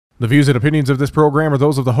The views and opinions of this program are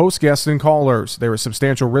those of the host, guests, and callers. There is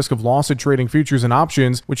substantial risk of loss in trading futures and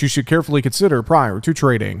options, which you should carefully consider prior to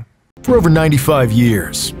trading. For over 95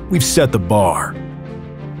 years, we've set the bar.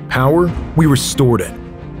 Power, we restored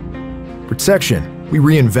it. Protection, we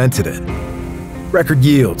reinvented it. Record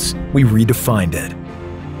yields, we redefined it.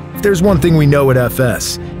 If there's one thing we know at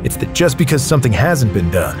FS, it's that just because something hasn't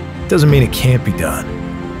been done, doesn't mean it can't be done.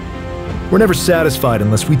 We're never satisfied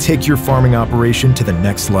unless we take your farming operation to the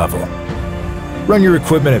next level. Run your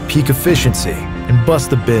equipment at peak efficiency and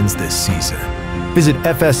bust the bins this season. Visit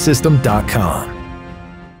fssystem.com.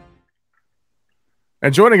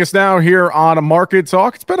 And joining us now here on Market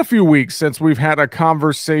Talk, it's been a few weeks since we've had a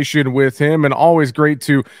conversation with him, and always great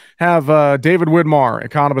to have David Widmar,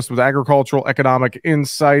 economist with Agricultural Economic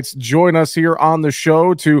Insights, join us here on the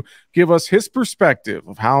show to give us his perspective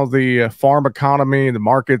of how the farm economy, the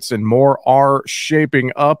markets, and more are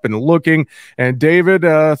shaping up and looking. And David,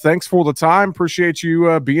 thanks for the time. Appreciate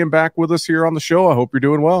you being back with us here on the show. I hope you're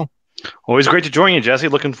doing well. Always great to join you, Jesse.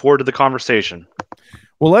 Looking forward to the conversation.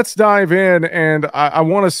 Well, let's dive in, and I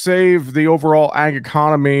want to save the overall ag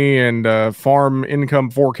economy and farm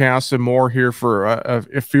income forecasts and more here for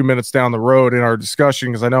a few minutes down the road in our discussion,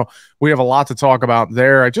 because I know we have a lot to talk about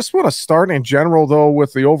there. I just want to start in general, though,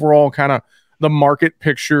 with the overall kind of the market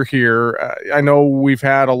picture here. I know we've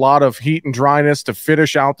had a lot of heat and dryness to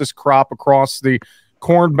finish out this crop across the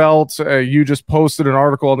Corn Belt. You just posted an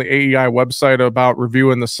article on the AEI website about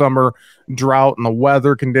reviewing the summer drought and the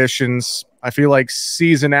weather conditions. I feel like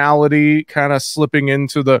seasonality kind of slipping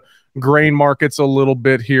into the grain markets a little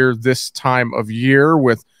bit here this time of year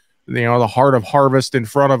with, the heart of harvest in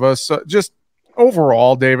front of us. Just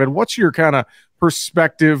overall, David, what's your kind of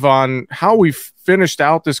perspective on how we've finished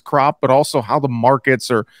out this crop, but also how the markets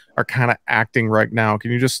are kind of acting right now? Can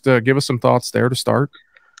you just give us some thoughts there to start?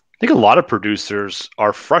 I think a lot of producers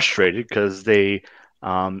are frustrated because they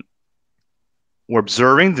were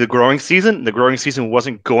observing the growing season. The growing season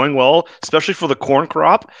wasn't going well, especially for the corn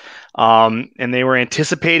crop. And they were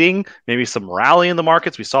anticipating maybe some rally in the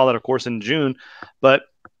markets. We saw that, of course, in June. But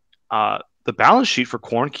the balance sheet for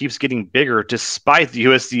corn keeps getting bigger despite the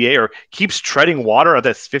USDA, or keeps treading water at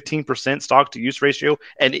that 15% stock-to-use ratio,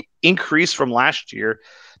 an increase from last year,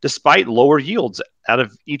 despite lower yields out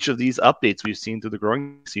of each of these updates we've seen through the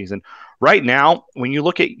growing season. Right now, when you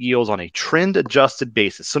look at yields on a trend-adjusted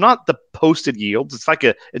basis, so not the posted yields, it's like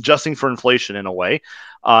adjusting for inflation in a way,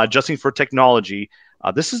 adjusting for technology,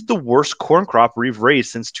 this is the worst corn crop we've raised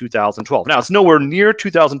since 2012. Now, it's nowhere near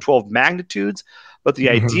 2012 magnitudes, but the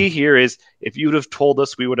idea here is, if you would have told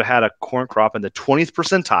us we would have had a corn crop in the 20th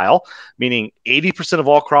percentile, meaning 80% of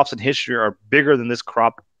all crops in history are bigger than this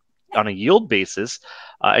crop on a yield basis,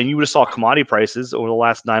 and you would have saw commodity prices over the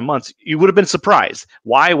last 9 months, you would have been surprised.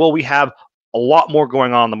 Why? Well, we have a lot more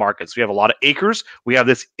going on in the markets. We have a lot of acres. We have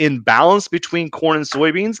this imbalance between corn and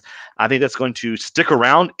soybeans. I think that's going to stick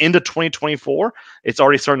around into 2024. It's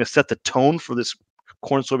already starting to set the tone for this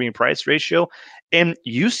corn soybean price ratio, and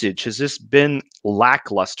usage has just been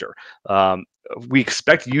lackluster. We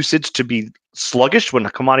expect usage to be sluggish when the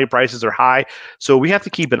commodity prices are high, so we have to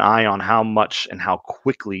keep an eye on how much and how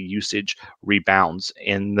quickly usage rebounds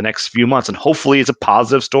in the next few months, and hopefully it's a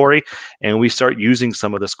positive story and we start using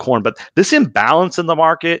some of this corn. But this imbalance in the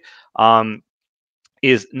market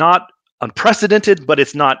is not unprecedented, but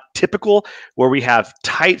it's not typical, where we have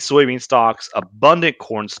tight soybean stocks, abundant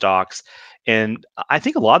corn stocks. And I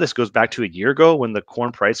think a lot of this goes back to a year ago when the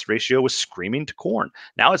corn price ratio was screaming to corn.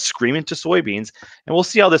 Now it's screaming to soybeans, and we'll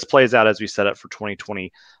see how this plays out as we set up for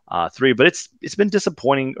 2023. But it's been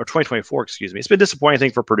disappointing, or 2024, excuse me. It's been disappointing, I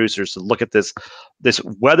think, for producers to look at this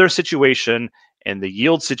weather situation and the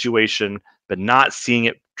yield situation, but not seeing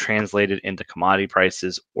it translated into commodity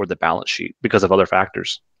prices or the balance sheet because of other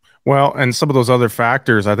factors. Well, and some of those other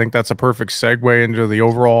factors, I think that's a perfect segue into the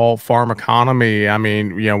overall farm economy. I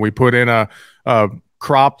mean, we put in a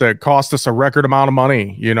crop that cost us a record amount of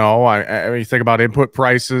money. I you think about input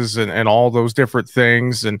prices and all those different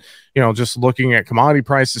things, and just looking at commodity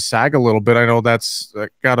prices sag a little bit. I know that's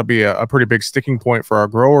got to be a pretty big sticking point for our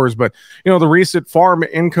growers. But the recent farm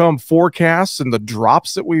income forecasts and the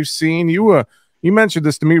drops that we've seen, you mentioned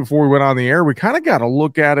this to me before we went on the air. We kind of got to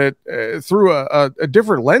look at it through a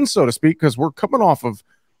different lens, so to speak, because we're coming off of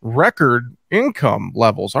record income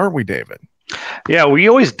levels, aren't we, David? Yeah, we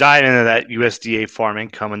always dive into that USDA farm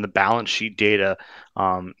income and the balance sheet data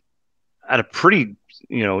at a pretty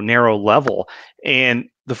narrow level. And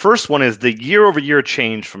the first one is the year-over-year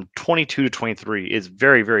change from 22 to 23 is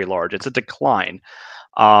very, very large. It's a decline.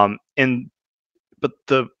 But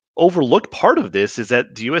the overlooked part of this is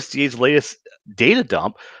that the USDA's latest data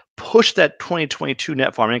dump pushed that 2022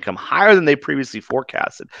 net farm income higher than they previously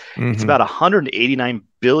forecasted. It's about $189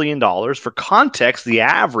 billion. For context, the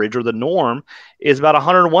average or the norm is about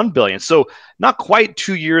 $101 billion. So not quite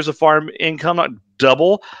 2 years of farm income, not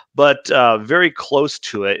double, but very close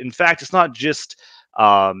to it. In fact, it's not just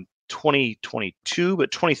 2022,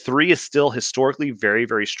 but 23 is still historically very,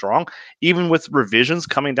 very strong. Even with revisions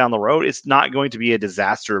coming down the road, it's not going to be a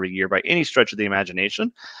disaster of a year by any stretch of the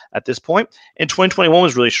imagination at this point. And 2021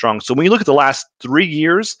 was really strong. So when you look at the last 3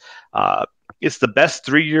 years, it's the best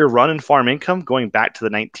 3-year run in farm income going back to the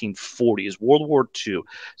 1940s, World War II.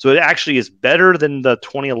 So it actually is better than the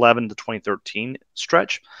 2011 to 2013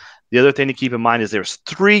 stretch. The other thing to keep in mind is there's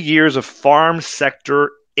 3 years of farm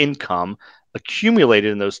sector income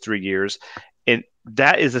accumulated in those 3 years, and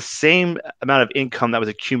that is the same amount of income that was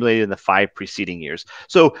accumulated in the 5 preceding years.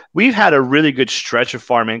 So we've had a really good stretch of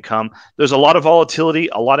farm income. There's a lot of volatility,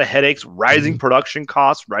 a lot of headaches, rising production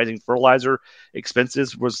costs, rising fertilizer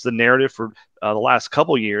expenses was the narrative for the last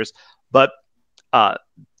couple of years. But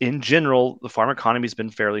in general, the farm economy has been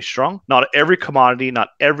fairly strong. Not every commodity, not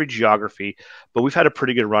every geography, but we've had a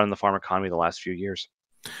pretty good run in the farm economy the last few years.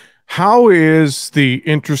 How is the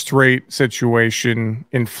interest rate situation,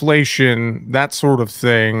 inflation, that sort of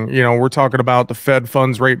thing? You know, we're talking about the Fed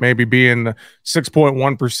funds rate maybe being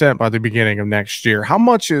 6.1% by the beginning of next year. How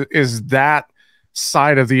much is that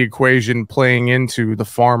side of the equation playing into the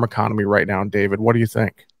farm economy right now, David? What do you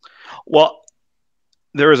think? Well,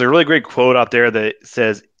 there is a really great quote out there that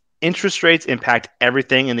says, interest rates impact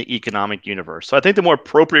everything in the economic universe. So I think the more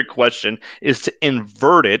appropriate question is to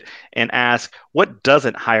invert it and ask, what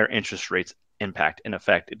doesn't higher interest rates impact and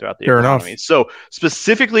affect throughout the economy? So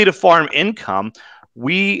specifically to farm income,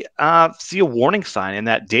 we see a warning sign in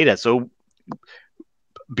that data. So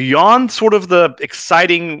beyond sort of the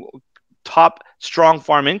exciting top strong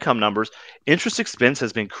farm income numbers, interest expense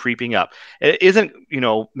has been creeping up. It isn't,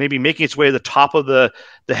 maybe making its way to the top of the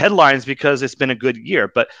headlines because it's been a good year,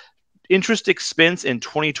 but interest expense in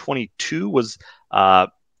 2022 was the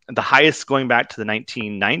highest going back to the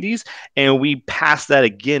 1990s, and we passed that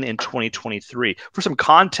again in 2023. For some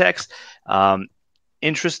context,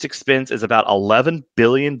 interest expense is about $11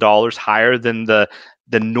 billion higher than the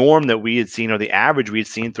norm that we had seen, or the average we had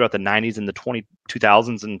seen throughout the 90s and the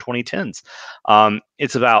 2000s and 2010s.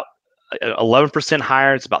 It's about 11%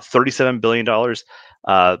 higher. It's about $37 billion.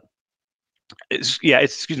 It's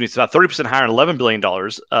about 30% higher and $11 billion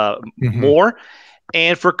more.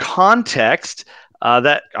 And for context,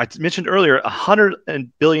 that I mentioned earlier, $100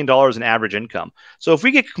 billion in average income. So if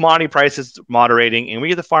we get commodity prices moderating and we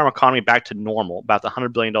get the farm economy back to normal, about the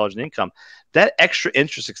 $100 billion in income, that extra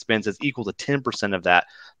interest expense is equal to 10% of that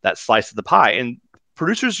slice of the pie. And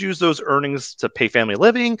producers use those earnings to pay family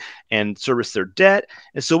living and service their debt.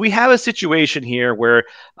 And so we have a situation here where,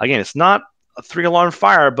 again, it's not a 3-alarm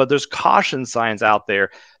fire, but there's caution signs out there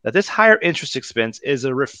that this higher interest expense is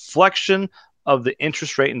a reflection of the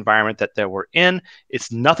interest rate environment that we're in.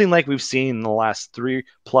 It's nothing like we've seen in the last 3+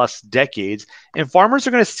 decades. And farmers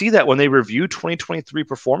are going to see that when they review 2023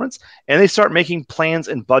 performance and they start making plans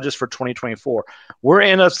and budgets for 2024. We're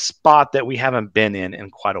in a spot that we haven't been in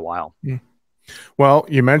quite a while. Well,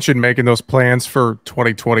 you mentioned making those plans for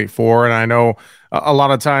 2024, and I know a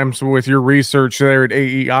lot of times with your research there at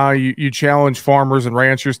AEI, you challenge farmers and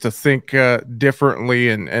ranchers to think differently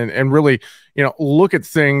and really, look at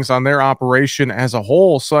things on their operation as a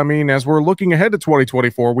whole. So, I mean, as we're looking ahead to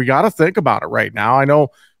 2024, we got to think about it right now. I know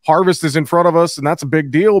harvest is in front of us, and that's a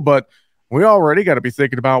big deal, but we already got to be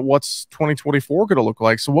thinking about what's 2024 going to look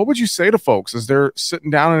like. So what would you say to folks as they're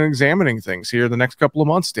sitting down and examining things here the next couple of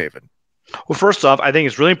months, David? Well, first off, I think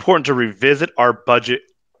it's really important to revisit our budget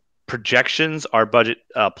projections, our budget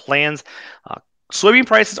plans. Soybean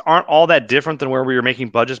prices aren't all that different than where we were making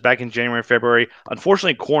budgets back in January, February.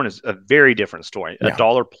 Unfortunately, corn is a very different story, a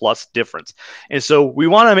 $1+ difference. And so we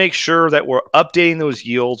want to make sure that we're updating those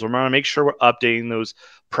yields. We want to make sure we're updating those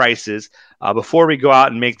prices before we go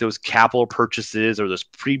out and make those capital purchases or those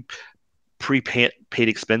prepaid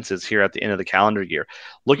expenses here at the end of the calendar year.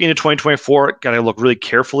 Looking to 2024, got to look really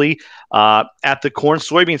carefully at the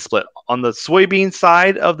corn-soybean split. On the soybean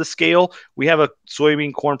side of the scale, we have a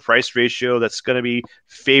soybean-corn price ratio that's going to be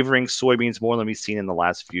favoring soybeans more than we've seen in the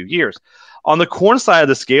last few years. On the corn side of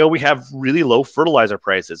the scale, we have really low fertilizer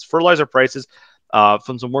prices. Fertilizer prices,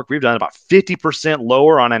 from some work we've done, about 50%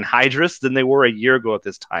 lower on anhydrous than they were a year ago at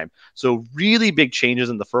this time. So really big changes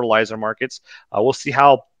in the fertilizer markets. We'll see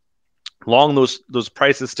how long those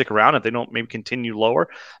prices stick around, if they don't maybe continue lower,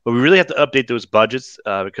 but we really have to update those budgets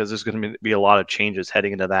because there's going to be a lot of changes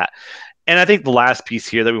heading into that. And I think the last piece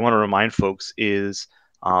here that we want to remind folks is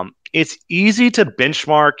It's easy to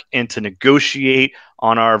benchmark and to negotiate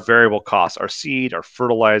on our variable costs, our seed, our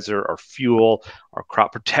fertilizer, our fuel, our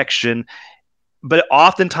crop protection. But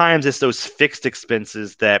oftentimes it's those fixed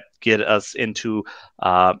expenses that get us into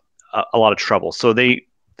a lot of trouble. So they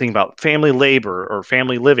think about family labor or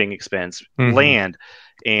family living expense, land,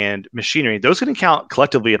 and machinery. Those can account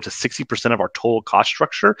collectively up to 60% of our total cost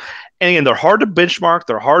structure. And again, they're hard to benchmark,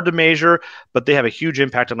 they're hard to measure, but they have a huge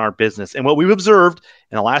impact on our business. And what we've observed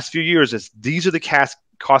in the last few years is these are the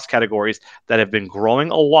cost categories that have been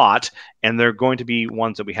growing a lot, and they're going to be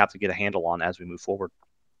ones that we have to get a handle on as we move forward.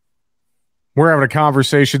 We're having a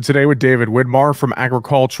conversation today with David Widmar from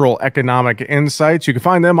Agricultural Economic Insights. You can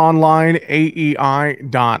find them online,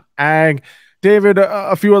 aei.ag. David,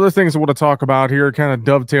 a few other things I want to talk about here, kind of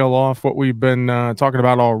dovetail off what we've been talking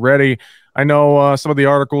about already. I know some of the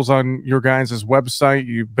articles on your guys' website,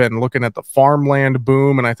 you've been looking at the farmland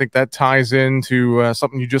boom, and I think that ties into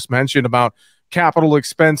something you just mentioned about capital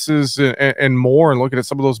expenses and more, and looking at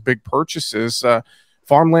some of those big purchases.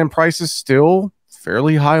 Farmland prices still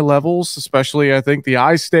fairly high levels, especially I think the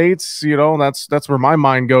I states, that's where my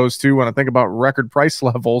mind goes to when I think about record price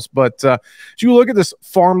levels. But as you look at this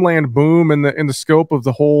farmland boom in the scope of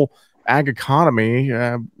the whole ag economy,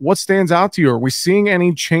 what stands out to you? Are we seeing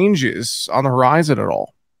any changes on the horizon at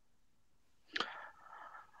all?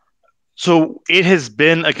 So it has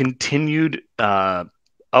been a continued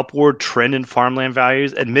upward trend in farmland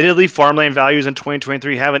values. Admittedly, farmland values in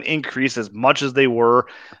 2023 haven't increased as much as they were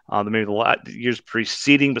maybe the years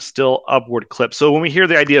preceding, but still upward clip. So when we hear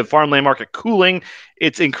the idea of farmland market cooling,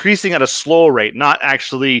 it's increasing at a slow rate, not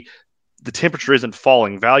actually the temperature isn't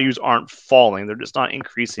falling. Values aren't falling. They're just not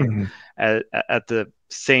increasing at the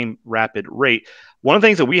same rapid rate. One of the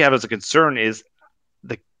things that we have as a concern is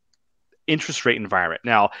the interest rate environment.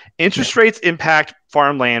 Now, interest rates impact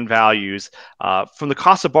farmland values from the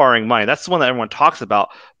cost of borrowing money. That's the one that everyone talks about,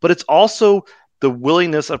 but it's also the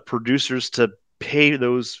willingness of producers to pay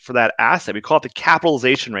those for that asset. We call it the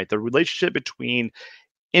capitalization rate, the relationship between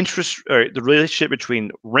the relationship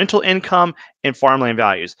between rental income and farmland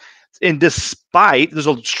values. And despite there's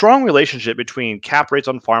a strong relationship between cap rates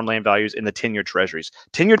on farmland values and the 10-year treasuries.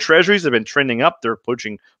 10-year treasuries have been trending up. They're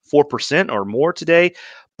approaching 4% or more today.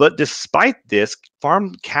 But despite this,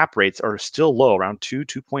 farm cap rates are still low, around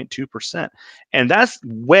 2.2%. And that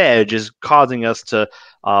wedge is causing us to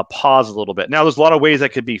pause a little bit. Now, there's a lot of ways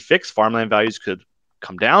that could be fixed. Farmland values could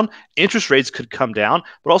come down, interest rates could come down,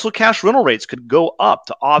 but also cash rental rates could go up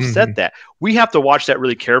to offset that. We have to watch that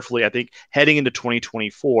really carefully, I think, heading into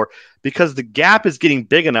 2024, because the gap is getting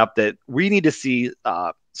big enough that we need to see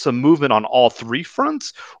some movement on all three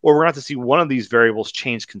fronts, or we're going to have to see one of these variables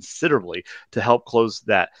change considerably to help close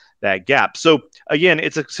that gap. So again,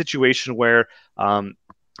 it's a situation where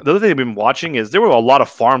the other thing I've been watching is there were a lot of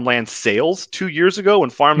farmland sales 2 years ago when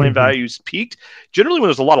farmland values peaked. Generally, when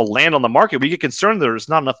there's a lot of land on the market, we get concerned there's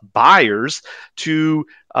not enough buyers to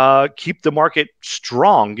keep the market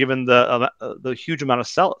strong, given the huge amount of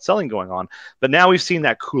selling going on. But now we've seen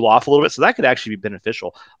that cool off a little bit, so that could actually be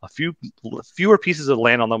beneficial. Fewer pieces of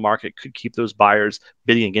land on the market could keep those buyers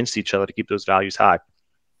bidding against each other to keep those values high.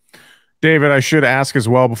 David, I should ask as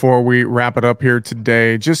well before we wrap it up here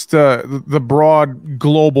today, just the broad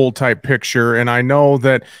global type picture. And I know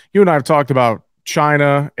that you and I have talked about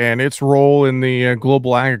China and its role in the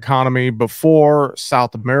global ag economy before.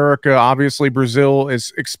 South America, obviously Brazil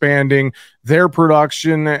is expanding their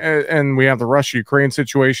production, and we have the Russia-Ukraine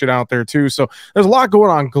situation out there too. So there's a lot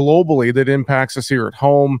going on globally that impacts us here at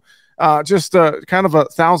home. Just kind of a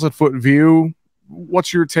 1,000-foot view.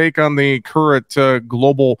 What's your take on the current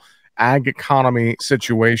global ag economy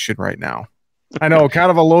situation right now? I know, kind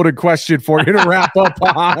of a loaded question for you to wrap up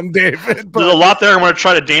on, David. But there's a lot there I'm going to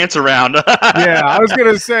try to dance around. Yeah, I was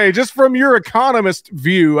going to say, just from your economist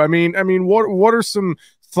view, I mean, what are some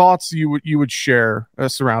thoughts you would share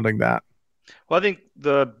surrounding that? Well, I think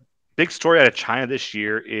the big story out of China this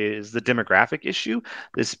year is the demographic issue.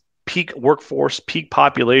 This peak workforce, peak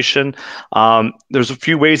population. There's a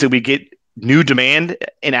few ways that we get new demand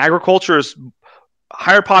in agriculture is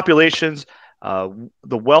higher populations,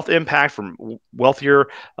 the wealth impact from wealthier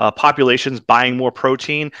populations buying more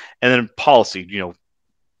protein, and then policy,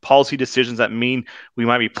 policy decisions that mean we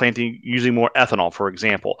might be using more ethanol, for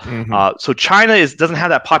example. So China doesn't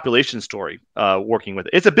have that population story working with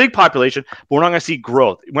it. It's a big population, but we're not going to see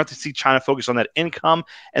growth. We want to see China focus on that income,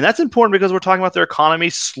 and that's important because we're talking about their economy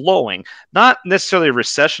slowing, not necessarily a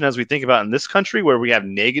recession as we think about in this country where we have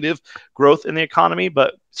negative growth in the economy,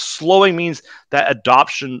 but slowing means that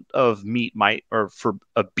adoption of meat might, or for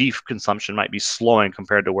a beef consumption, might be slowing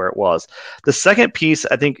compared to where it was. The second piece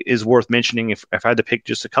I think is worth mentioning, if I had to pick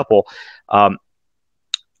just a couple.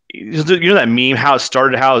 That meme, how it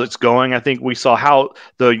started, how it's going. I think we saw how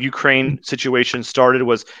the Ukraine situation started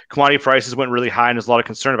was commodity prices went really high, and there's a lot of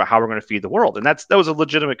concern about how we're going to feed the world, and that was a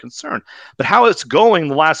legitimate concern. But how it's going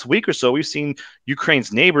the last week or so, we've seen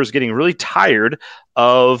Ukraine's neighbors getting really tired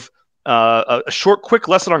of a short, quick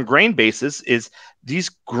lesson on grain basis is these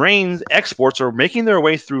grain exports are making their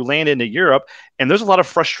way through land into Europe, and there's a lot of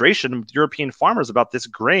frustration with European farmers about this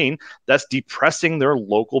grain that's depressing their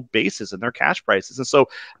local bases and their cash prices. And so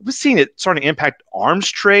we've seen it starting to impact arms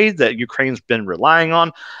trade that Ukraine's been relying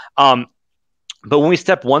on. But when we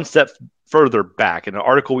step one step further back, in an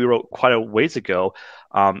article we wrote quite a ways ago,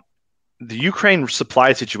 the Ukraine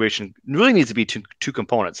supply situation really needs to be two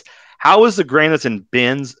components. How is the grain that's in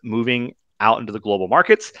bins moving out into the global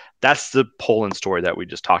markets? That's the Poland story that we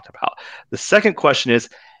just talked about. The second question is,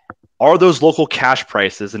 are those local cash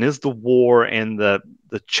prices, and is the war and the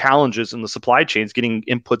challenges in the supply chains getting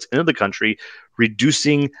inputs into the country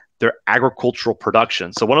reducing their agricultural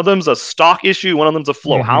production? So one of them is a stock issue, one of them is a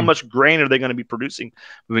flow. Mm-hmm. How much grain are they going to be producing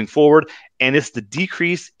moving forward? And it's the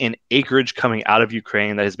decrease in acreage coming out of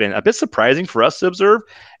Ukraine that has been a bit surprising for us to observe,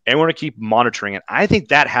 and we're going to keep monitoring it. I think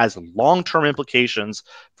that has long-term implications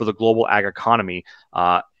for the global ag economy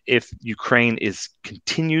if Ukraine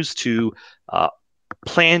continues to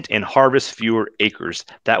plant and harvest fewer acres.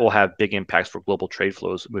 That will have big impacts for global trade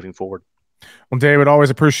flows moving forward. Well, David, always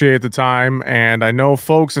appreciate the time. And I know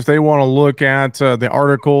folks, if they want to look at the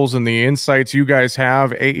articles and the insights you guys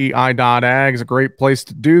have, AEI.ag is a great place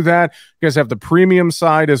to do that. You guys have the premium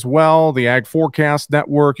side as well, the Ag Forecast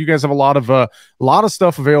Network. You guys have a lot of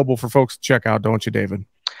stuff available for folks to check out, don't you, David?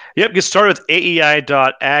 Yep, get started with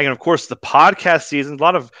AEI.ag. And of course, the podcast season. A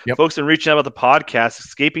lot of folks have been reaching out about the podcast,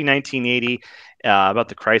 Escaping 1980. About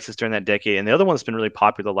the crisis during that decade. And the other one that's been really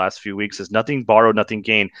popular the last few weeks is Nothing Borrowed, Nothing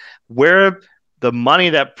Gained, where the money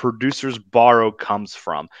that producers borrow comes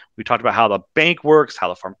from. We talked about how the bank works, how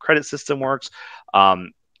the farm credit system works,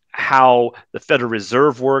 how the Federal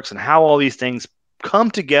Reserve works, and how all these things come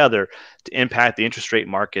together to impact the interest rate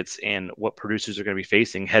markets and what producers are going to be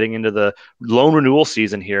facing heading into the loan renewal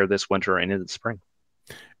season here this winter and into the spring.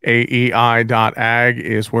 AEI.ag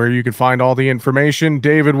is where you can find all the information.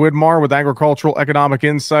 David Widmar with Agricultural Economic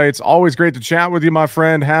Insights. Always great to chat with you, my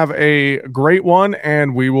friend. Have a great one,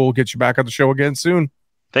 and we will get you back on the show again soon.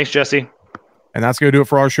 Thanks, Jesse. And that's going to do it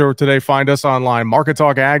for our show today. Find us online,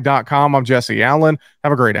 markettalkag.com. I'm Jesse Allen.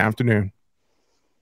 Have a great afternoon.